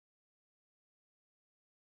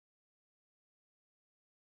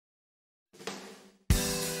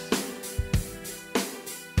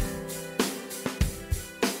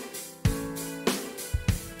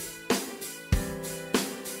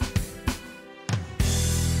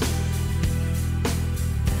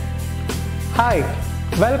Hi,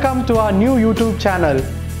 welcome to our new YouTube channel,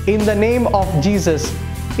 In the Name of Jesus.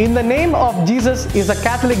 In the Name of Jesus is a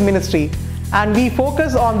Catholic ministry, and we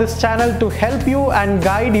focus on this channel to help you and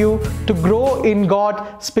guide you to grow in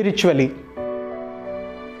God spiritually.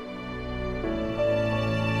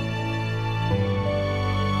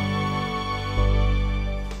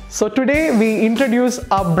 So today we introduce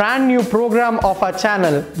a brand new program of our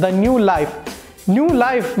channel, The New Life. New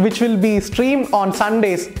Life, which will be streamed on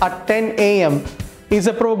Sundays at 10 a.m. is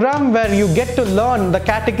a program where you get to learn the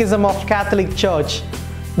Catechism of Catholic Church,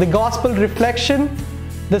 the Gospel reflection,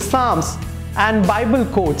 the Psalms and Bible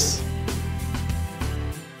quotes.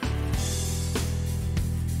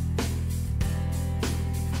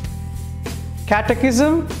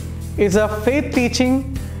 Catechism is a faith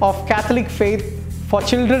teaching of Catholic faith for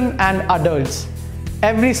children and adults.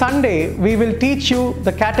 Every Sunday, we will teach you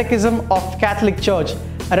the Catechism of Catholic Church,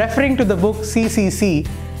 referring to the book CCC,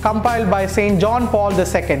 compiled by St. John Paul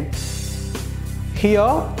II.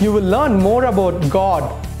 Here, you will learn more about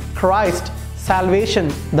God, Christ,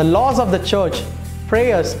 salvation, the laws of the Church,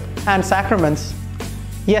 prayers, and sacraments.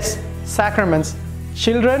 Yes, sacraments.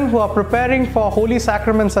 Children who are preparing for holy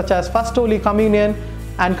sacraments such as First Holy Communion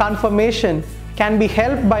and Confirmation can be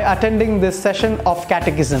helped by attending this session of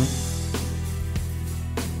Catechism.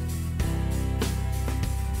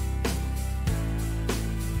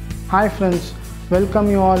 Hi friends, welcome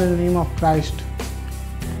you all in the name of Christ.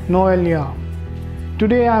 Noel here.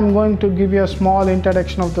 Today I am going to give you a small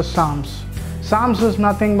introduction of the Psalms. Psalms is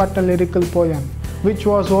nothing but a lyrical poem which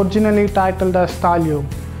was originally titled as Thalio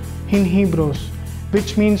in Hebrews,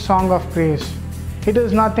 which means Song of Praise. It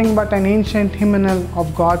is nothing but an ancient hymnal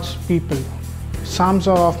of God's people. Psalms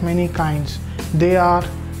are of many kinds. They are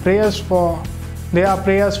prayers for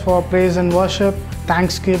praise and worship,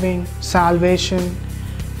 thanksgiving, salvation,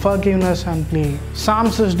 forgiveness and plea.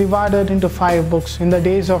 Psalms is divided into 5 books in the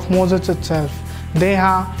days of Moses itself. They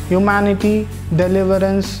are humanity,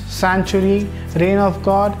 deliverance, sanctuary, reign of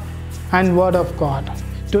God and word of God.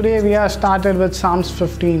 Today we are started with Psalms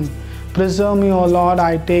 15. Preserve me, O Lord,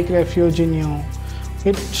 I take refuge in you.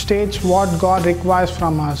 It states what God requires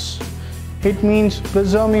from us. It means,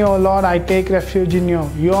 preserve me, O Lord, I take refuge in you.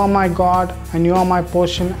 You are my God and you are my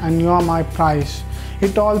portion and you are my prize.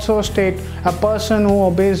 It also states a person who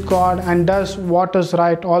obeys God and does what is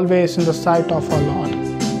right always in the sight of our Lord.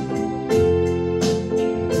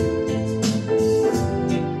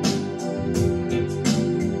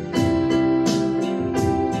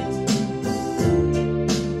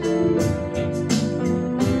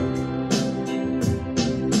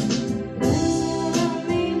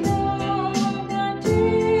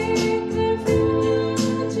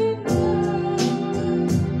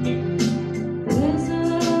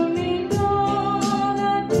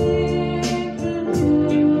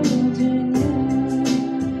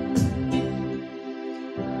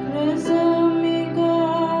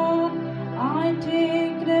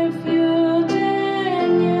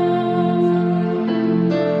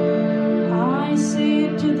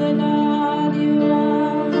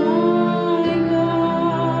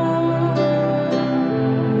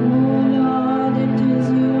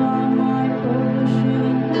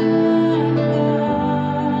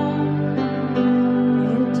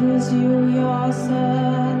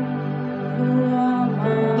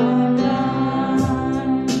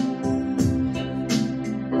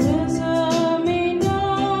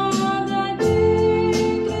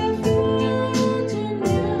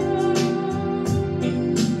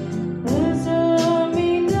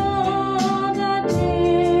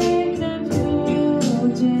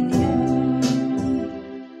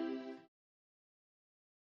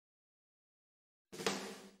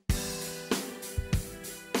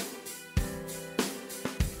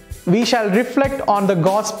 We shall reflect on the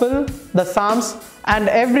Gospel, the Psalms, and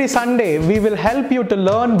every Sunday we will help you to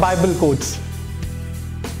learn Bible quotes.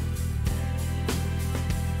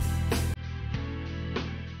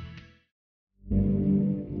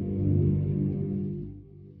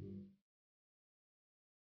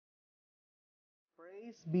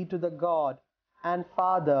 Praise be to the God and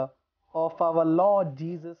Father of our Lord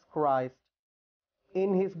Jesus Christ.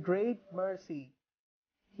 In His great mercy,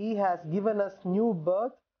 He has given us new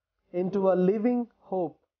birth into a living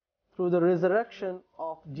hope through the resurrection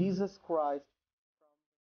of Jesus Christ.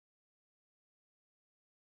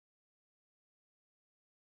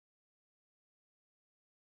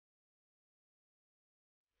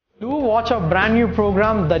 Do watch our brand new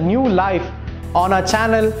program, The New Life, on our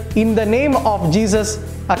channel, In the Name of Jesus,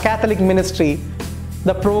 a Catholic ministry.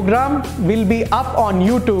 The program will be up on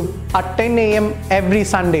YouTube at 10 a.m. every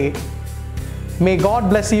Sunday. May God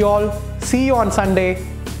bless you all. See you on Sunday.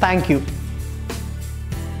 Thank you.